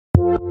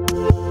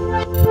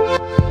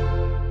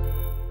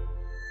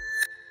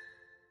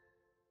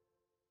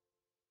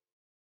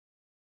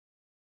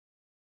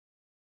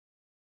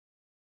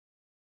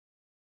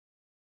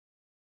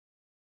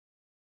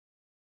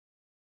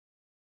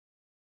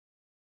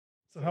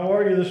So how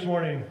are you this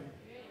morning?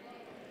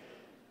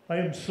 I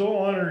am so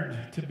honored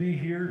to be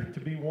here, to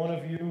be one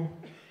of you.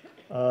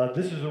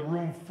 This is a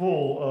room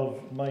full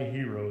of my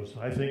heroes.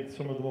 I think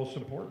some of the most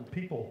important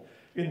people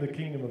in the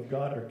kingdom of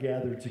God are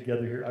gathered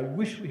together here. I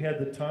wish we had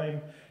the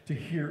time to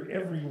hear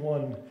every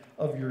one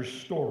of your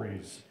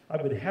stories.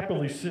 I would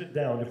happily sit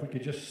down if we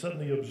could just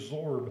suddenly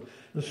absorb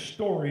the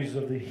stories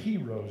of the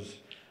heroes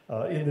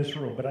in this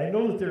room. But I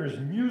know that there is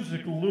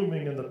music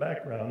looming in the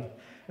background,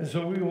 and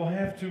so we will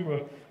have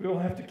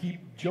to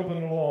keep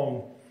jumping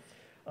along.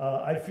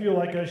 I feel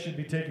like I should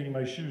be taking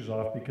my shoes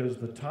off because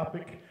the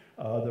topic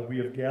that we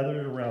have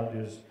gathered around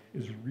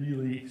is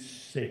really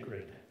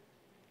sacred.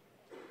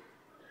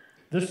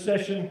 This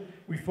session,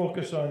 we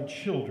focus on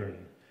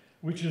children,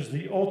 which is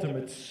the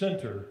ultimate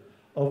center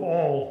of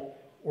all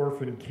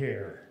orphan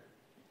care.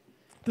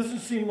 Doesn't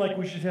seem like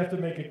we should have to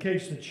make a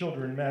case that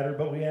children matter,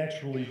 but we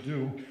actually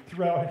do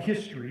throughout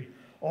history,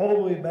 all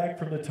the way back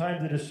from the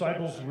time the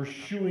disciples were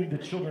shooing the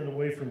children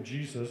away from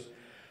Jesus,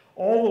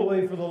 all the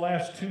way for the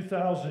last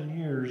 2,000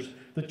 years,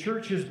 the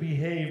church has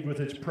behaved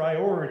with its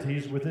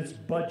priorities, with its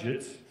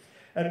budgets,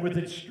 and with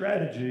its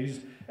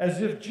strategies,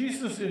 as if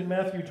Jesus in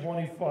Matthew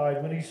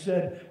 25, when he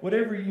said,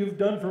 "Whatever you've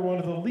done for one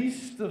of the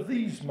least of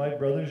these, my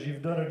brothers,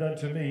 you've done it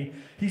unto me,"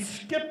 he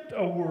skipped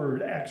a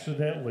word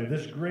accidentally.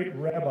 This great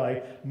rabbi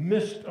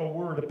missed a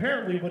word.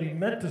 Apparently what he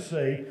meant to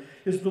say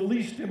is the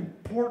least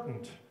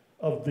important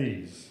of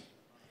these.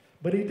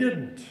 But he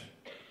didn't.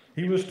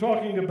 He was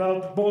talking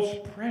about the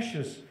most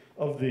precious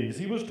of these.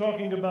 He was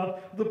talking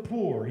about the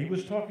poor. He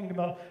was talking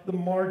about the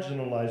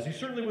marginalized. He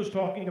certainly was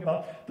talking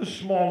about the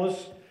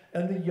smallest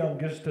and the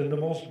youngest and the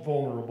most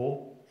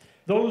vulnerable,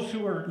 those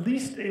who are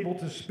least able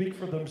to speak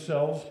for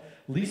themselves,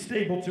 least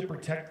able to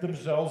protect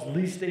themselves,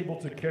 least able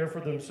to care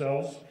for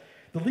themselves,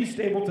 the least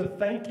able to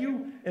thank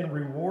you and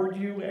reward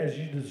you as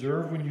you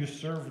deserve when you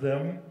serve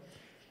them.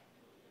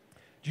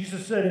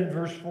 Jesus said in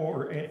verse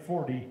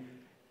 40,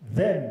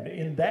 "Then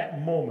in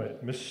that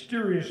moment,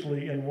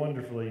 mysteriously and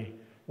wonderfully,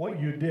 what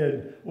you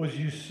did was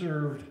you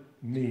served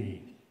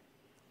me.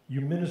 You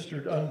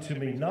ministered unto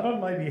me, not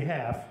on my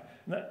behalf,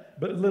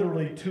 but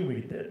literally to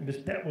me."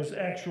 That was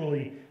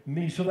actually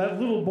me. So that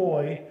little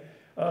boy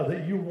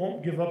that you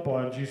won't give up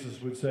on,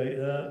 Jesus would say,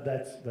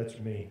 that's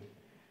me.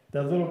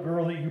 That little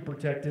girl that you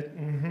protected,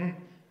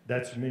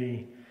 that's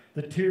me.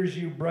 The tears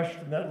you brushed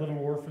from that little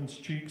orphan's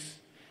cheeks,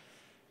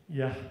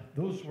 yeah,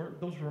 those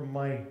were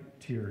my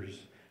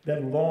tears.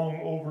 That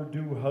long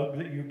overdue hug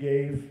that you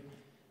gave,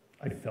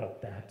 I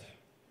felt that.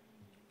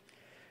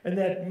 And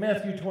that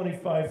Matthew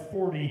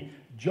 25:40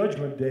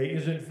 Judgment Day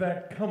is in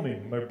fact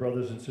coming, my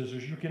brothers and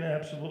sisters. You can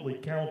absolutely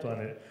count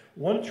on it.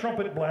 One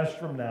trumpet blast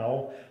from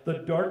now, the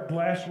dark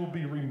glass will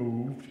be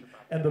removed,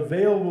 and the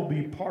veil will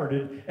be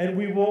parted, and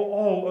we will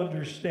all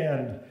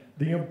understand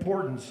the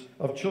importance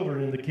of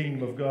children in the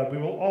kingdom of God. We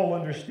will all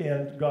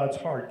understand God's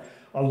heart.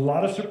 A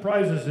lot of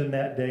surprises in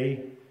that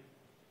day.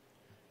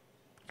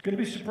 It's going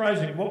to be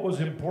surprising what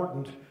was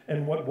important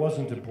and what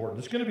wasn't important.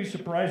 It's going to be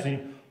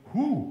surprising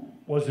who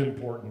was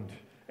important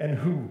and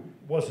who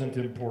wasn't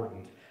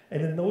important.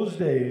 And in those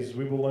days,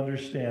 we will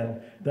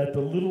understand that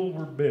the little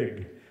were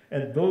big,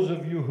 and those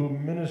of you who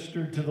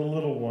ministered to the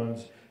little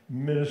ones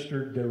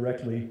ministered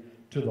directly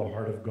to the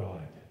heart of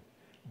God.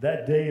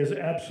 That day is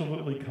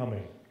absolutely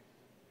coming.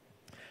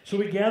 So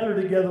we gather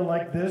together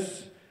like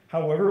this.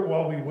 However,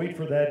 while we wait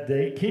for that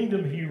day,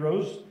 kingdom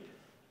heroes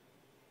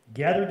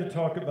gather to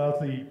talk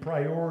about the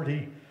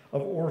priority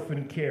of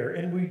orphan care,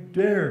 and we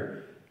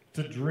dare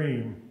to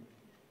dream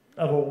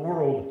of a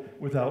world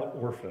without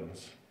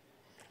orphans.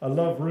 I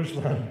love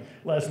Ruslan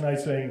last night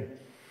saying,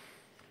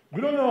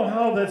 "We don't know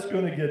how that's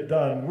going to get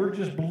done. We're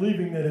just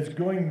believing that it's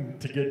going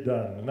to get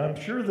done." And I'm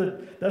sure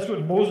that's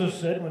what Moses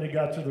said when he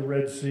got to the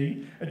Red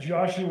Sea, and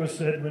Joshua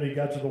said when he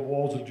got to the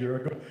walls of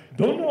Jericho.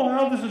 Don't know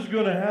how this is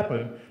going to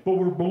happen, but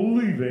we're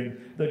believing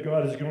that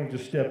God is going to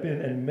step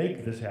in and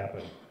make this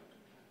happen.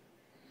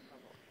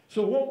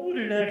 So what would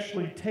it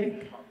actually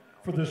take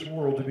for this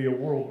world to be a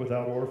world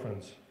without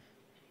orphans?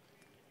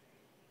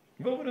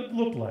 What would it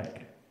look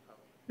like?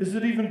 Is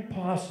it even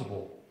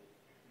possible?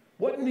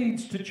 What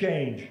needs to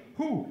change?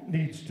 Who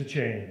needs to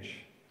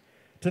change?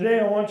 Today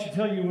I want to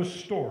tell you a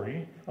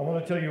story. I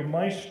want to tell you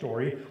my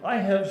story. I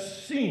have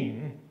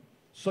seen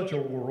such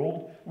a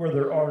world where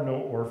there are no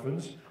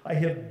orphans. I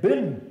have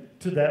been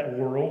to that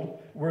world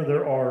where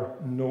there are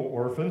no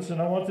orphans,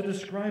 and I want to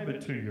describe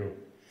it to you.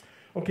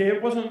 Okay,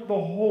 it wasn't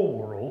the whole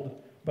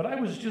world, but I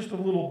was just a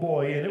little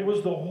boy, and it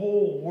was the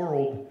whole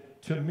world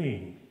to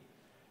me.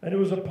 And it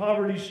was a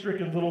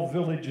poverty-stricken little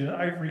village in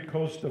Ivory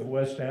Coast of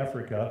West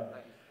Africa.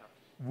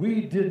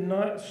 We did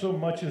not so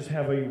much as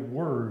have a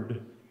word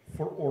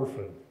for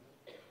orphan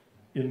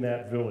in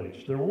that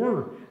village. There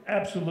were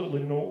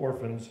absolutely no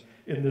orphans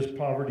in this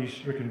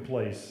poverty-stricken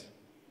place.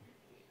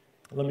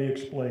 Let me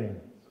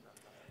explain.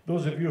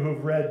 Those of you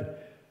who've read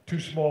Too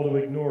Small to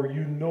Ignore,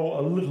 you know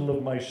a little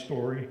of my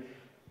story,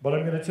 but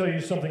I'm going to tell you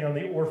something on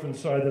the orphan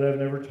side that I've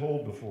never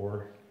told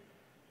before.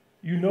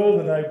 You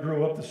know that I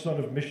grew up the son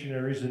of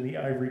missionaries in the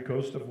Ivory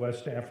Coast of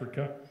West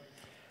Africa.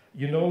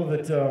 You know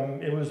that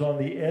it was on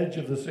the edge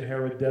of the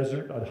Sahara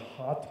Desert, a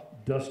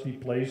hot, dusty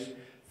place.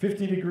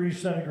 50 degrees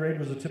centigrade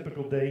was a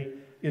typical day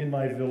in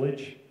my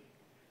village.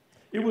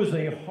 It was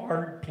a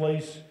hard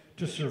place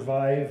to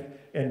survive,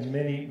 and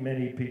many,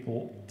 many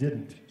people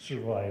didn't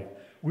survive.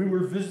 We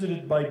were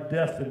visited by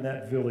death in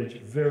that village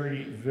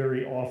very,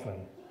 very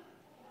often.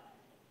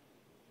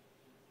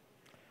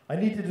 I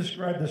need to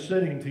describe the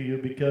setting to you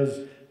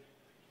because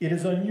it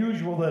is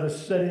unusual that a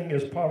setting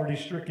as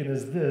poverty-stricken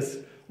as this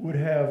would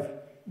have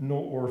no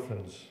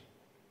orphans.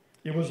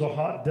 It was a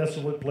hot,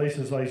 desolate place,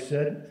 as I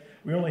said.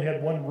 We only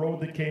had one road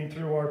that came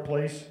through our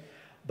place.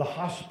 The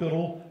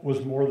hospital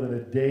was more than a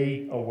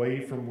day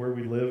away from where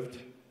we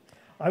lived.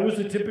 I was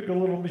a typical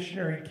little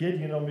missionary kid.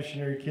 You know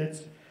missionary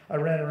kids. I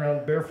ran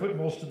around barefoot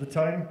most of the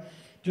time,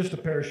 just a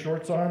pair of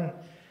shorts on,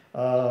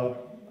 a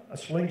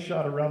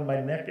slingshot around my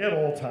neck at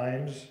all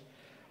times.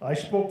 I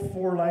spoke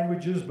 4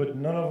 languages, but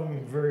none of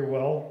them very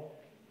well.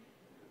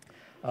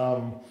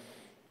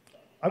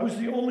 I was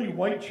the only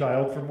white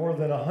child for more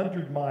than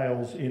 100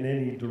 miles in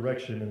any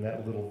direction in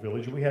that little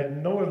village. We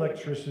had no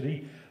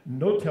electricity,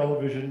 no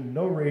television,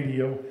 no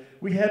radio.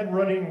 We had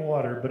running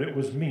water, but it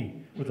was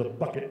me with a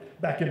bucket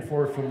back and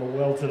forth from the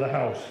well to the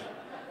house.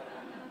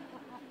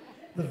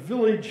 The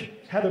village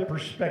had a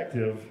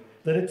perspective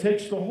that it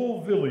takes the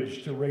whole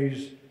village to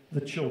raise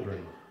the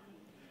children.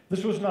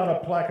 This was not a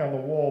plaque on the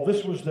wall.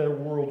 This was their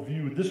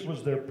worldview. This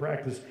was their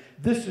practice.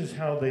 This is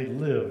how they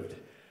lived.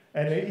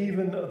 And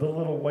even the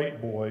little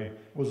white boy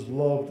was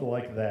loved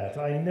like that.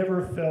 I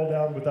never fell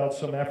down without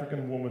some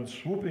African woman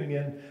swooping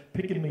in,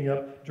 picking me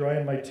up,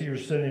 drying my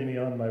tears, sending me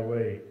on my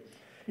way.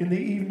 In the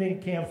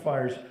evening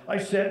campfires, I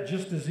sat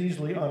just as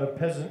easily on a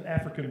peasant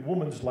African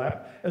woman's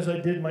lap as I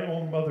did my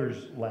own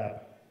mother's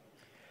lap.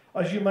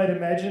 As you might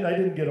imagine, I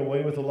didn't get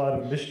away with a lot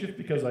of mischief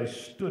because I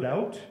stood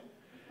out.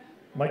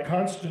 My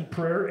constant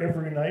prayer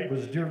every night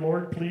was, "Dear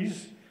Lord,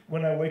 please,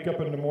 when I wake up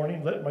in the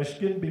morning, let my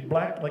skin be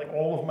black like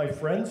all of my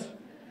friends."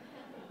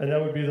 And that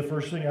would be the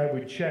first thing I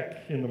would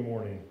check in the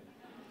morning.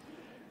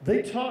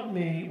 They taught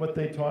me what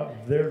they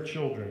taught their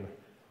children.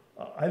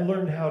 I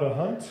learned how to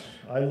hunt.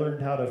 I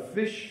learned how to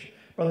fish.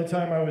 By the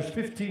time I was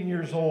 15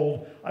 years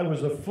old, I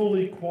was a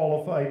fully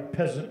qualified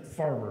peasant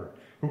farmer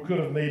who could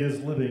have made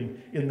his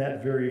living in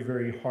that very,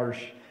 very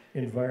harsh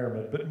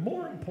environment. But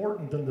more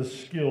important than the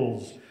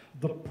skills,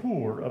 the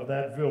poor of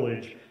that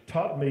village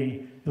taught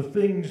me the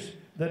things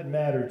that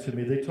mattered to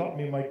me. They taught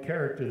me my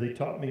character. They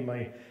taught me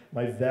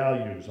my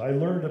values. I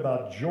learned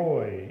about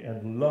joy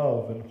and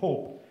love and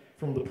hope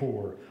from the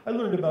poor. I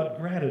learned about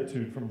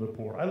gratitude from the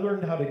poor. I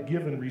learned how to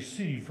give and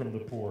receive from the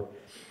poor.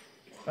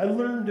 I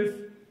learned if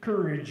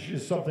courage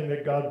is something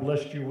that God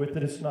blessed you with,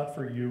 that it's not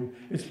for you.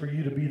 It's for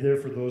you to be there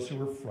for those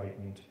who are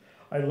frightened.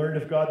 I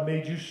learned if God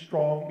made you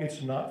strong,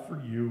 it's not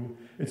for you.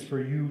 It's for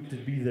you to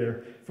be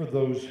there for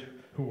those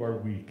who are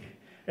weak.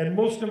 And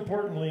most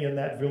importantly in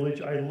that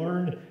village, I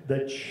learned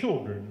that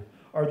children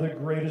are the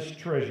greatest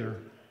treasure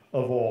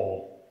of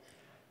all.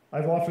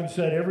 I've often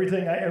said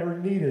everything I ever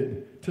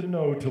needed to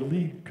know to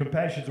lead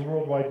Compassion's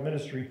worldwide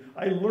ministry,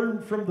 I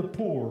learned from the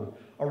poor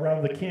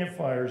around the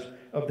campfires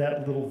of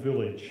that little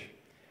village.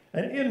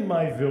 And in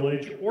my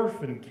village,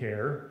 orphan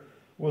care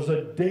was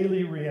a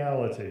daily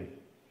reality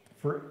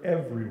for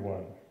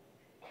everyone.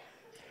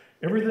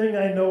 Everything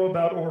I know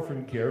about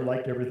orphan care,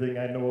 like everything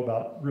I know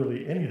about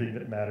really anything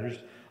that matters,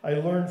 I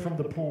learned from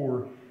the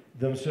poor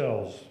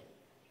themselves.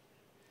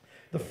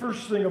 The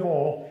first thing of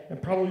all,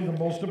 and probably the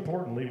most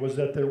importantly, was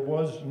that there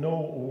was no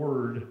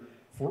word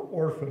for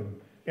orphan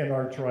in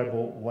our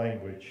tribal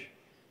language.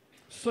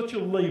 Such a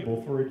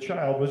label for a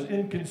child was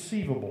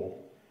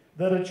inconceivable,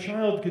 that a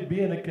child could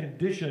be in a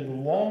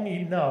condition long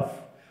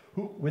enough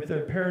with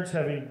their parents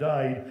having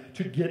died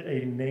to get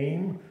a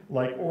name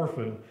like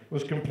orphan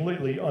was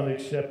completely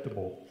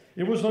unacceptable.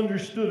 It was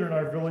understood in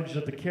our village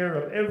that the care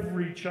of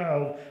every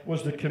child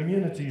was the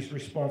community's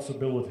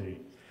responsibility.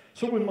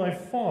 So when my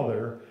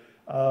father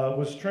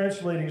was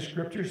translating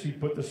scriptures, he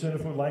put the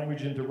sinful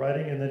language into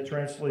writing and then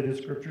translated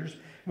scriptures.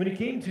 When he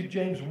came to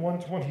James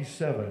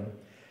 1:27,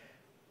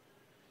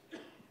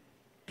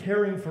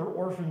 caring for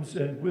orphans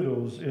and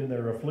widows in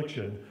their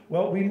affliction.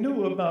 Well, we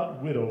knew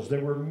about widows.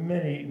 There were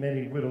many,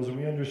 many widows, and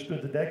we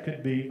understood that that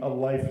could be a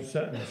life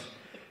sentence.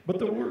 But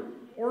the word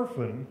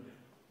orphan,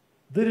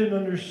 they didn't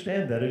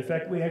understand that. In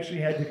fact, we actually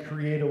had to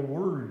create a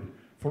word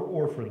for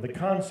orphan. The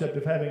concept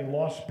of having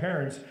lost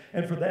parents,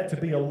 and for that to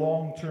be a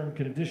long-term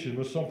condition,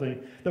 was something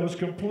that was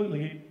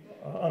completely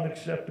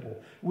unacceptable.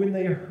 When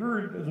they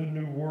heard the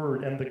new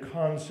word and the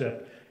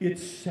concept, it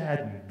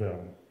saddened them.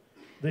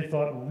 They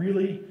thought,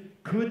 really?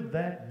 Could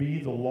that be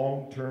the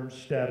long-term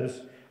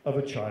status of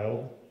a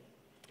child?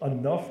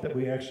 Enough that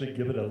we actually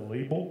give it a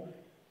label,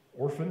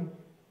 orphan?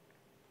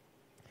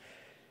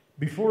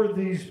 Before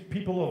these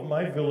people of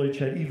my village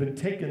had even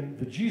taken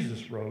the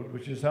Jesus road,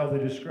 which is how they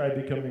describe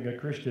becoming a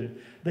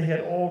Christian, they had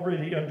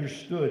already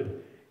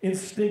understood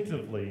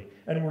instinctively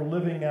and were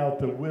living out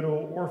the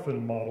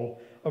widow-orphan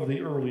model of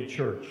the early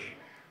church.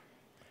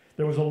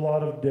 There was a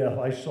lot of death.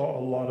 I saw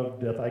a lot of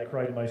death. I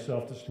cried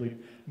myself to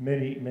sleep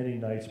many, many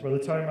nights. By the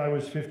time I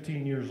was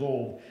 15 years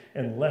old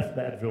and left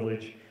that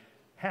village,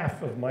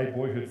 half of my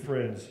boyhood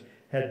friends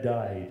had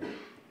died.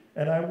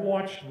 And I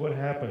watched what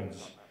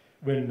happens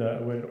when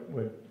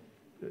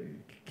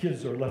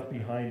kids are left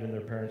behind and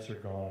their parents are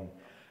gone.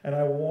 And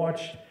I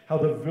watched how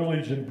the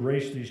village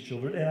embraced these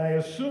children, and I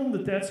assumed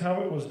that that's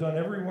how it was done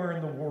everywhere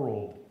in the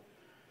world.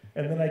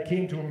 And then I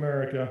came to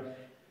America,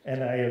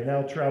 and I have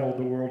now traveled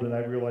the world, and I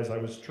realized I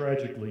was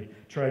tragically,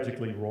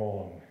 tragically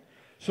wrong.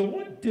 So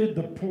what did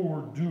the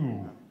poor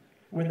do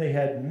when they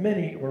had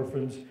many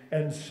orphans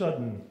and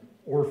sudden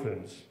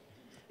orphans?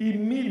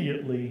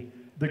 Immediately,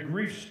 the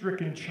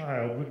grief-stricken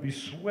child would be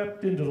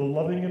swept into the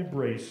loving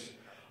embrace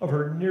of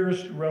her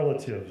nearest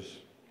relatives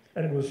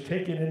and was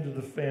taken into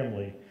the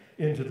family,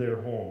 into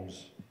their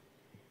homes.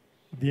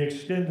 The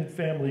extended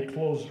family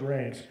closed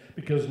ranks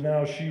because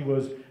now she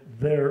was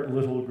their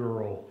little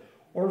girl.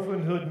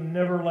 Orphanhood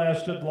never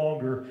lasted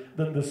longer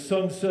than the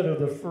sunset of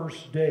the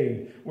first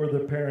day where the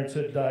parents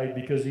had died,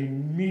 because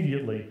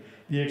immediately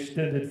the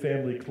extended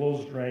family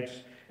closed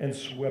ranks and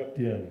swept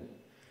in.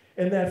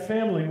 And that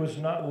family was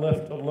not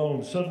left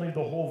alone. Suddenly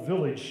the whole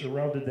village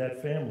surrounded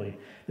that family.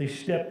 They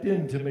stepped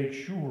in to make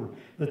sure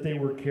that they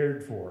were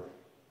cared for.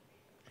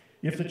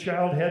 If the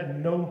child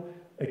had no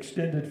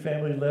extended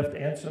family left,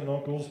 aunts and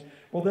uncles,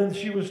 well, then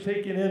she was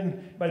taken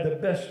in by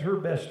her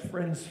best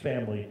friend's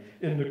family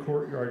in the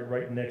courtyard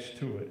right next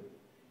to it.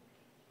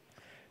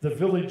 The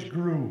village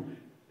grew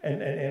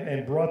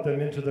and brought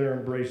them into their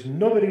embrace.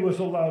 Nobody was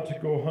allowed to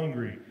go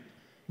hungry.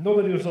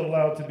 Nobody was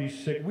allowed to be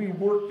sick. We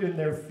worked in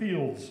their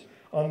fields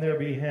on their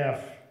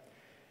behalf.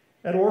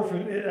 At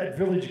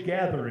village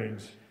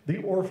gatherings,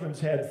 the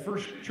orphans had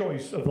first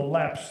choice of the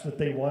laps that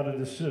they wanted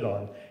to sit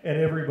on, and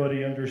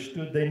everybody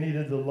understood they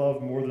needed the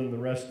love more than the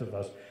rest of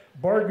us.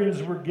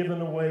 Bargains were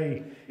given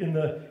away in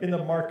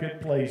the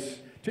marketplace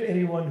to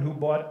anyone who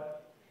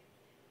bought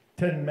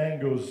 10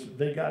 mangoes.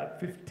 They got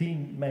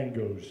 15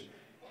 mangoes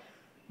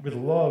with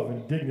love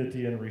and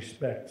dignity and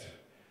respect.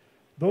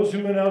 Those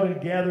who went out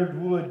and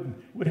gathered wood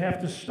would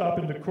have to stop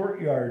in the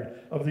courtyard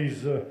of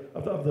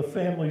the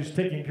families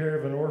taking care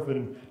of an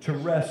orphan to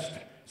rest,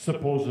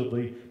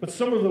 supposedly. But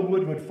some of the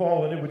wood would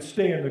fall and it would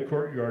stay in the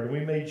courtyard. And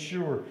we made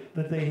sure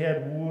that they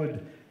had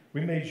wood.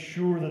 We made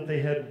sure that they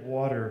had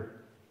water.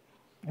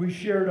 We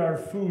shared our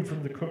food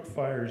from the cook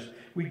fires.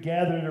 We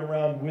gathered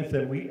around with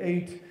them. We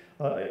ate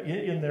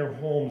in their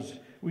homes.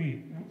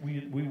 We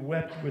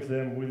wept with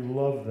them. We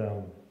loved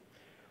them.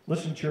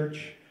 Listen,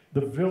 church,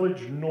 the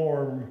village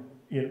norm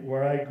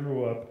where I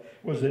grew up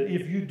was that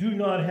if you do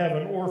not have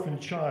an orphan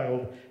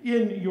child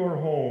in your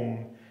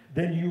home,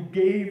 then you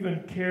gave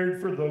and cared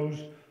for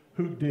those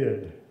who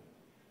did.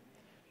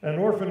 An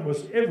orphan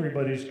was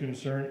everybody's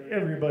concern,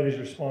 everybody's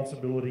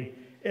responsibility,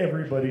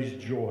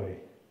 everybody's joy.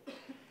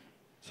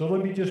 So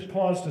let me just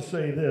pause to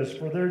say this.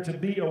 For there to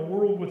be a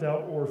world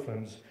without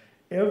orphans,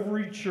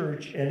 every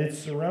church and its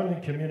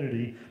surrounding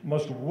community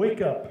must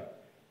wake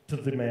up to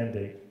the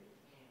mandate.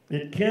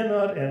 It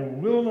cannot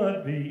and will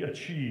not be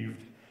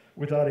achieved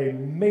without a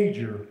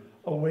major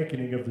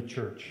awakening of the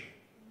church.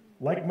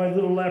 Like my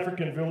little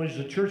African village,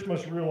 the church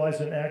must realize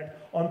and act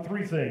on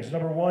three things.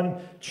 Number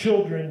one,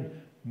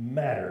 children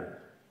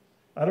matter.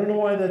 I don't know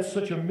why that's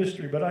such a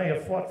mystery, but I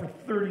have fought for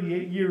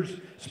 38 years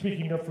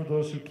speaking up for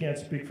those who can't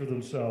speak for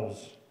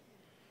themselves.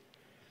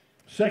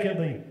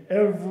 Secondly,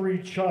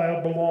 every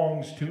child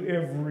belongs to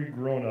every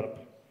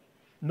grown-up,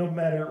 no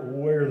matter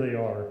where they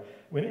are.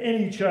 When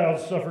any child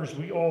suffers,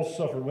 we all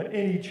suffer. When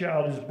any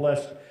child is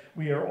blessed,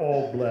 we are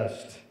all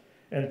blessed.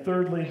 And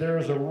thirdly, there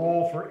is a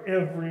role for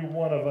every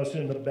one of us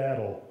in the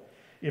battle.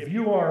 If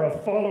you are a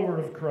follower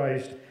of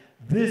Christ,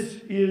 this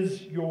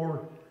is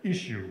your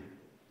issue.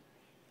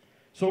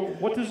 So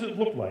what does it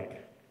look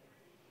like?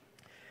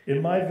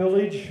 In my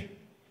village,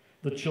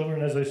 the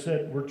children, as I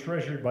said, were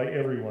treasured by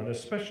everyone,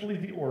 especially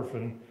the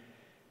orphan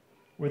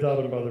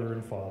without a mother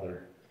and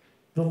father.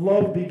 The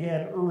love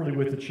began early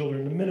with the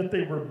children. The minute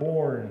they were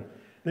born,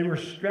 they were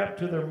strapped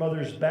to their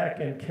mother's back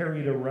and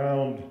carried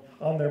around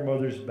on their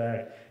mother's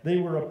back. They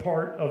were a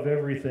part of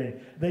everything.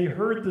 They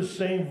heard the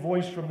same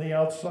voice from the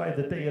outside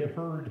that they had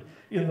heard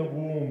in the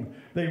womb.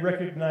 They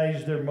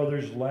recognized their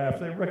mother's laugh.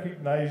 They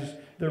recognized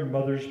their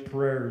mother's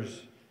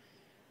prayers.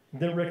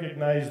 They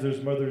recognized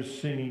their mother's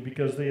singing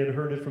because they had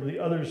heard it from the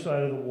other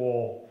side of the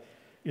wall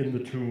in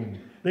the tomb.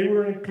 They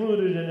were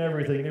included in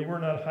everything. They were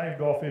not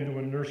hived off into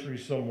a nursery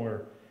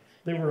somewhere.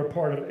 They were a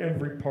part of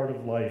every part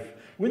of life.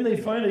 When they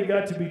finally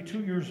got to be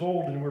 2 years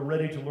old and were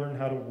ready to learn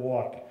how to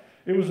walk,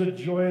 it was a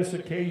joyous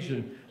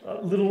occasion.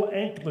 Little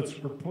anklets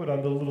were put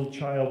on the little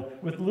child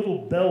with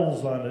little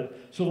bells on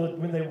it so that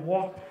when they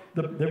walked,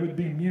 there would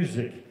be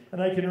music.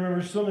 And I can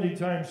remember so many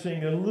times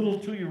seeing a little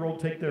 2-year-old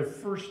take their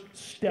first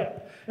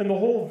step, and the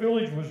whole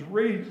village was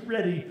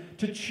ready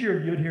to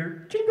cheer. You'd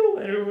hear, jingle,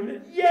 and everyone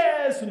would,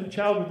 yes! And the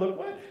child would look,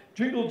 what?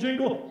 Jingle,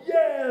 jingle,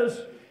 yes!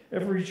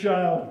 Every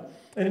child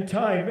In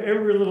time,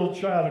 every little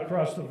child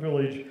across the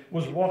village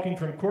was walking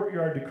from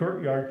courtyard to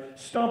courtyard,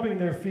 stomping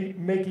their feet,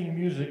 making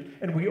music,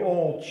 and we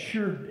all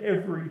cheered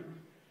every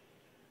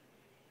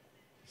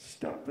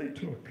step they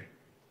took.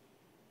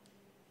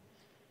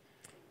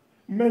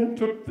 Men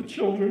took the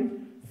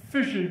children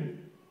fishing,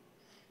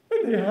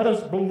 and they had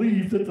us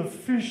believe that the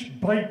fish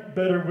bite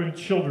better when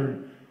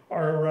children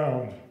are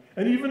around,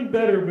 and even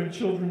better when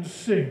children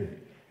sing.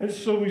 And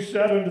so we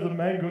sat under the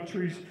mango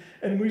trees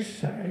and we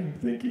sang,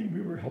 thinking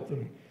we were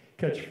helping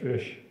catch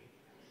fish.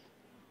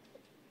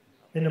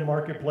 In the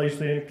marketplace,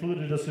 they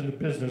included us in the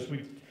business.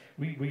 We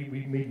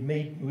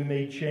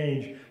made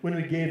change. When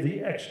we gave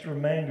the extra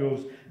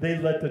mangoes, they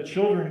let the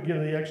children give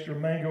the extra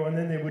mango, and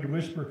then they would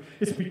whisper,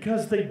 "It's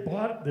because they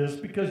bought this,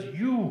 because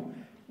you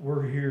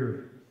were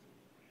here."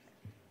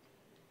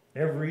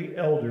 Every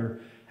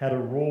elder had a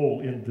role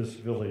in this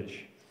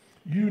village.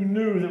 You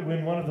knew that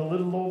when one of the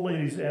little old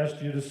ladies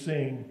asked you to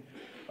sing,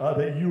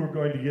 that you were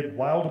going to get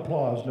wild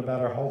applause no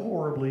matter how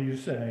horribly you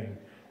sang.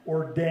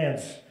 Or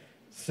dance,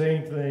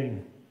 same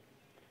thing.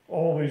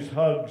 Always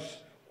hugs,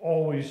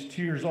 always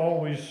tears,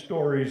 always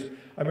stories.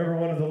 I remember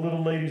one of the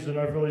little ladies in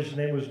our village, her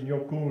name was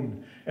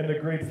Nyokun. And the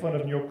great fun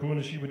of Nyokun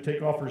is she would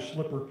take off her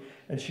slipper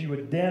and she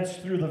would dance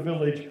through the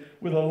village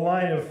with a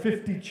line of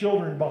 50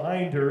 children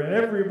behind her, and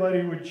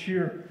everybody would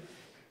cheer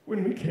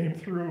when we came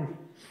through.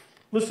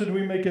 Listen,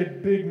 we make a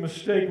big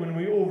mistake when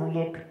we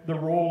overlook the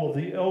role of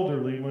the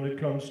elderly when it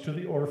comes to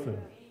the orphan.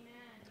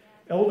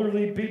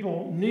 Elderly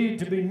people need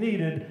to be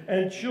needed,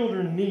 and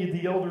children need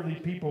the elderly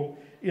people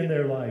in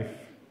their life.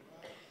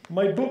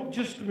 My book,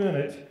 Just a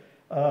Minute,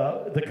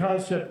 the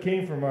concept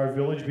came from our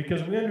village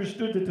because we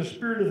understood that the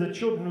spirit of the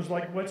children was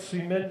like wet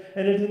cement,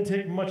 and it didn't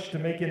take much to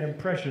make an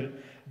impression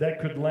that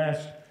could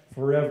last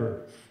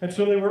forever. And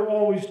so they were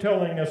always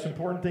telling us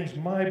important things.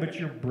 My, but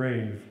you're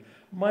brave.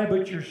 My,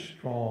 but you're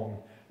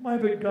strong. My,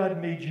 but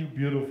God made you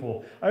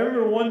beautiful. I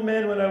remember one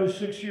man when I was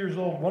 6 years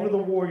old, one of the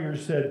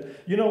warriors said,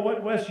 "You know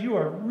what, Wes, you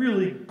are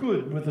really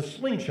good with a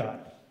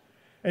slingshot.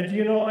 And do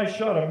you know, I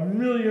shot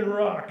 1,000,000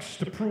 rocks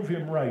to prove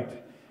him right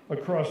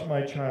across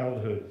my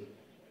childhood."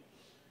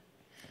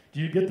 Do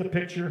you get the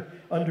picture?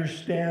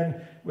 Understand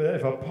that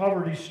if a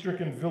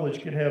poverty-stricken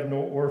village can have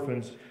no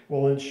orphans,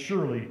 well, then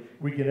surely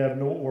we can have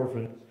no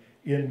orphans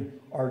in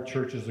our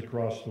churches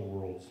across the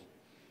world.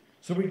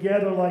 So we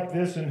gather like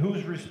this, and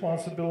whose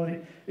responsibility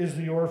is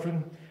the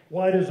orphan?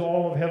 Why does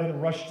all of heaven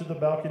rush to the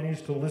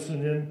balconies to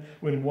listen in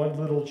when one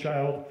little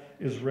child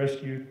is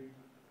rescued?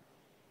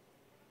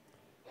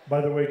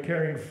 By the way,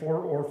 caring for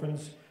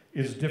orphans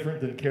is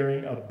different than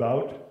caring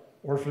about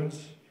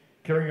orphans.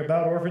 Caring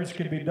about orphans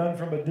can be done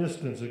from a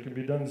distance. It can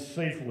be done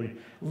safely,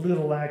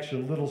 little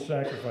action, little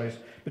sacrifice.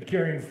 But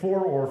caring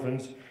for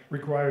orphans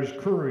requires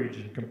courage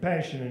and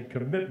compassion and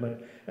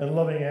commitment and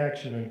loving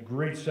action and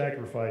great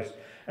sacrifice.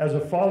 As a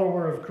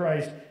follower of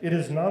Christ, it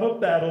is not a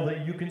battle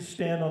that you can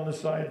stand on the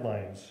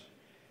sidelines.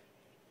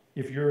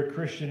 If you're a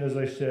Christian, as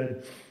I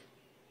said,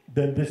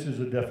 then this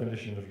is a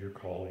definition of your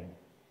calling.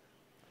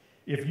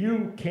 If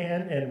you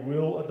can and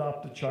will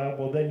adopt a child,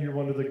 well, then you're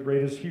one of the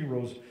greatest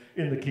heroes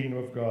in the kingdom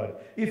of God.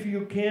 If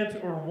you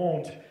can't or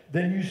won't,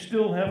 then you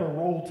still have a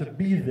role to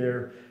be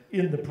there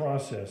in the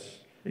process.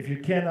 If you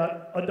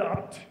cannot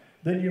adopt,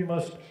 then you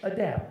must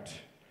adapt.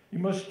 You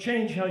must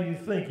change how you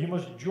think. You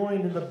must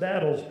join in the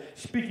battles,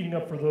 speaking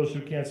up for those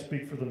who can't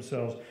speak for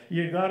themselves.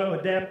 You got to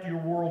adapt your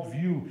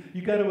worldview.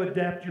 You got to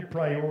adapt your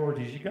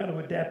priorities. You got to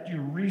adapt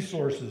your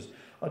resources.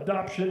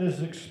 Adoption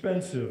is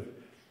expensive.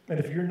 And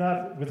if you're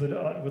not with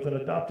an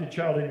adopted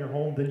child in your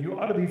home, then you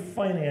ought to be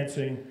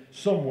financing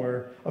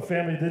somewhere a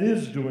family that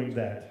is doing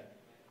that.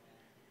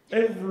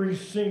 Every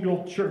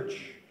single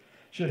church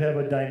should have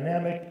a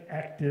dynamic,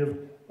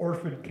 active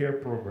orphan care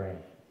program.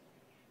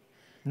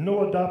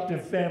 No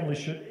adoptive family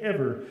should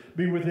ever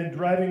be within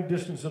driving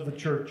distance of the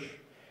church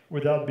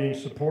without being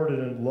supported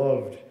and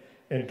loved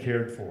and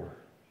cared for.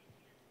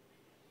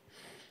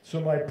 So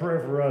my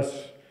prayer for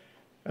us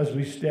as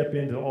we step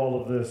into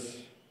all of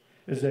this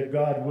is that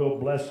God will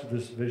bless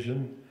this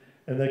vision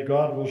and that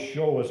God will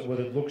show us what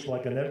it looks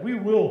like and that we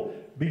will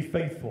be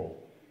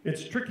faithful.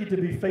 It's tricky to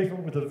be faithful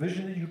with a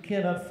vision that you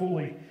cannot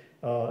fully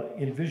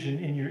envision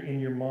in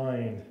your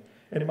mind.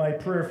 And my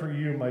prayer for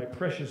you, my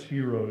precious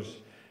heroes,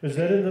 is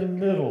that in the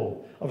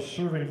middle of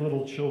serving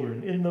little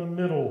children, in the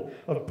middle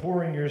of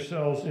pouring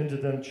yourselves into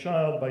them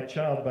child by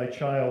child by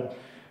child,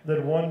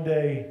 that one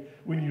day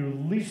when you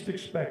least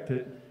expect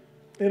it,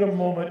 in a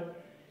moment,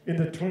 in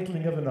the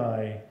twinkling of an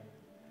eye,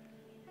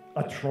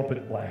 a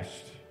trumpet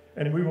blast.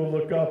 And we will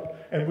look up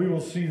and we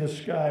will see the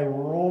sky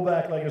roll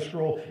back like a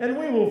scroll, and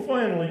we will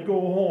finally go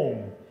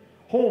home.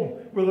 Home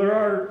where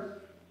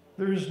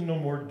there is no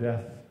more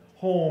death.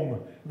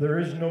 Home, there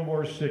is no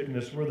more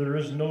sickness, where there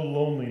is no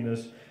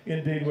loneliness,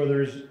 indeed where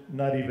there is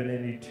not even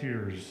any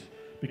tears.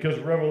 Because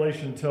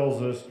Revelation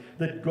tells us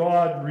that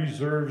God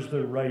reserves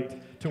the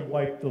right to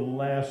wipe the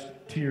last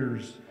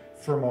tears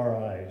from our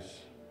eyes.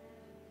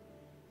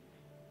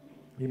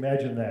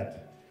 Imagine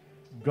that.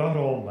 God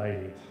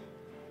Almighty,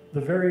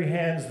 the very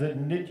hands that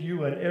knit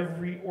you and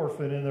every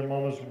orphan in their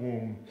mama's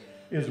womb,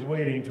 is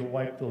waiting to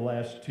wipe the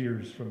last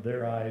tears from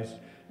their eyes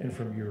and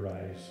from your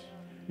eyes.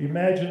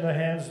 Imagine the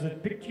hands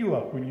that picked you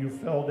up when you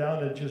fell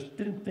down and just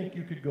didn't think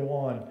you could go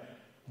on.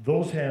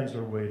 Those hands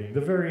are waiting.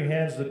 The very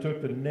hands that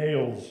took the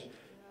nails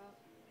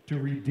to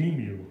redeem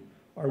you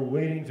are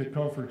waiting to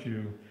comfort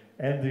you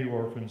and the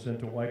orphans and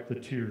to wipe the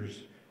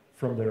tears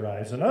from their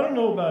eyes. And I don't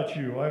know about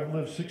you. I've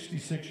lived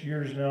 66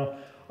 years now.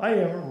 I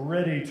am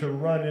ready to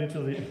run into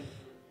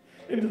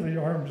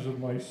the arms of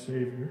my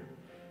Savior.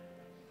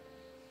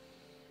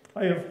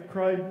 I have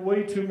cried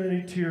way too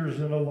many tears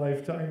in a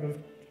lifetime of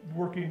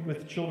working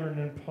with children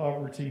in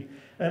poverty,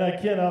 and I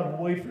cannot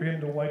wait for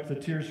him to wipe the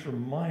tears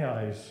from my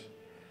eyes.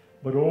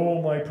 But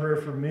oh, my prayer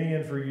for me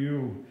and for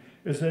you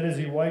is that as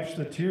he wipes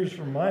the tears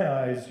from my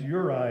eyes,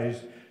 your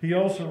eyes, he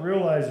also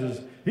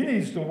realizes he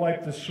needs to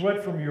wipe the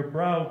sweat from your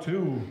brow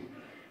too.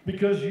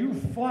 Because you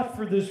fought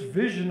for this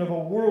vision of a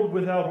world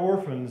without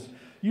orphans.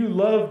 You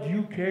loved,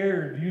 you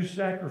cared, you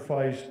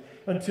sacrificed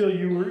until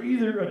you were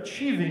either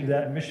achieving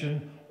that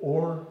mission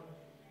or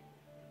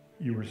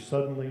you were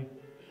suddenly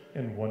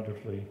and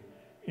wonderfully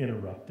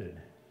interrupted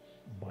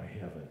by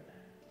heaven.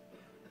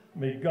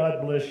 May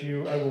God bless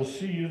you. I will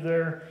see you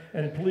there,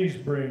 and please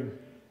bring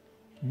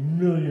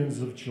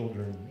millions of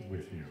children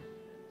with you.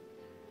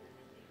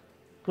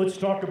 Let's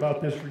talk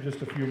about this for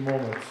just a few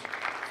moments.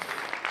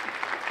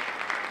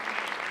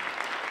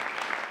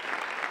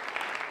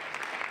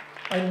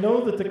 I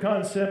know that the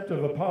concept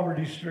of a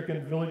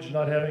poverty-stricken village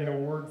not having a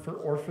word for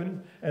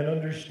orphan and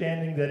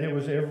understanding that it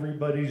was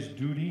everybody's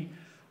duty.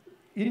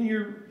 In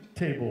your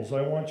tables,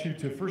 I want you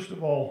to, first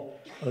of all,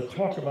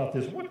 talk about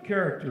this. What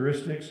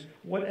characteristics,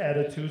 what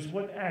attitudes,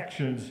 what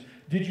actions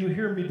did you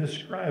hear me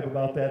describe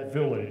about that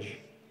village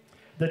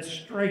that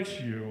strikes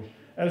you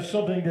as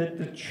something that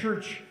the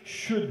church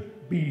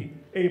should be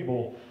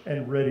able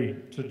and ready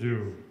to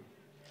do?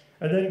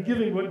 And then,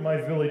 given what my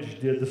village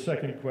did, the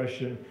second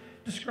question,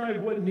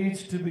 describe what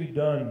needs to be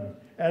done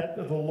at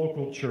the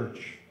local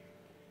church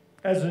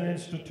as an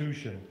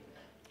institution.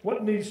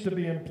 What needs to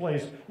be in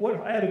place?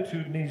 What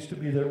attitude needs to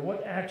be there?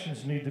 What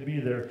actions need to be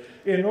there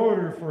in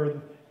order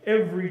for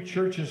every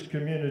church's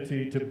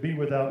community to be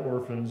without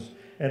orphans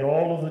and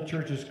all of the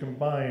churches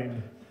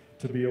combined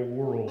to be a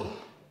world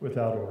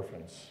without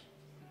orphans?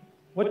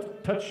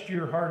 What touched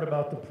your heart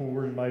about the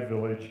poor in my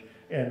village,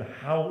 and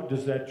how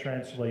does that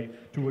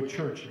translate to a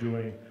church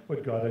doing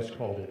what God has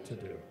called it to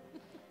do?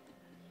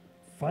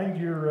 Find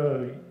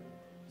your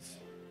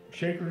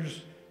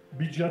shakers,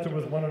 be gentle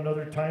with one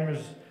another. Time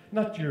is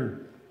not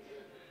your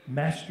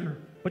master,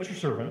 but your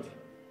servant.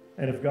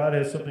 And if God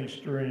has something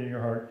stirring in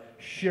your heart,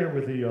 share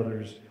with the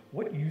others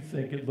what you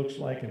think it looks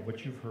like and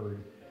what you've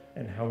heard,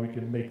 and how we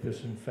can make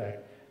this, in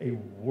fact, a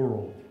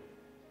world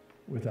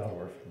without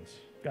orphans.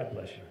 God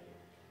bless you.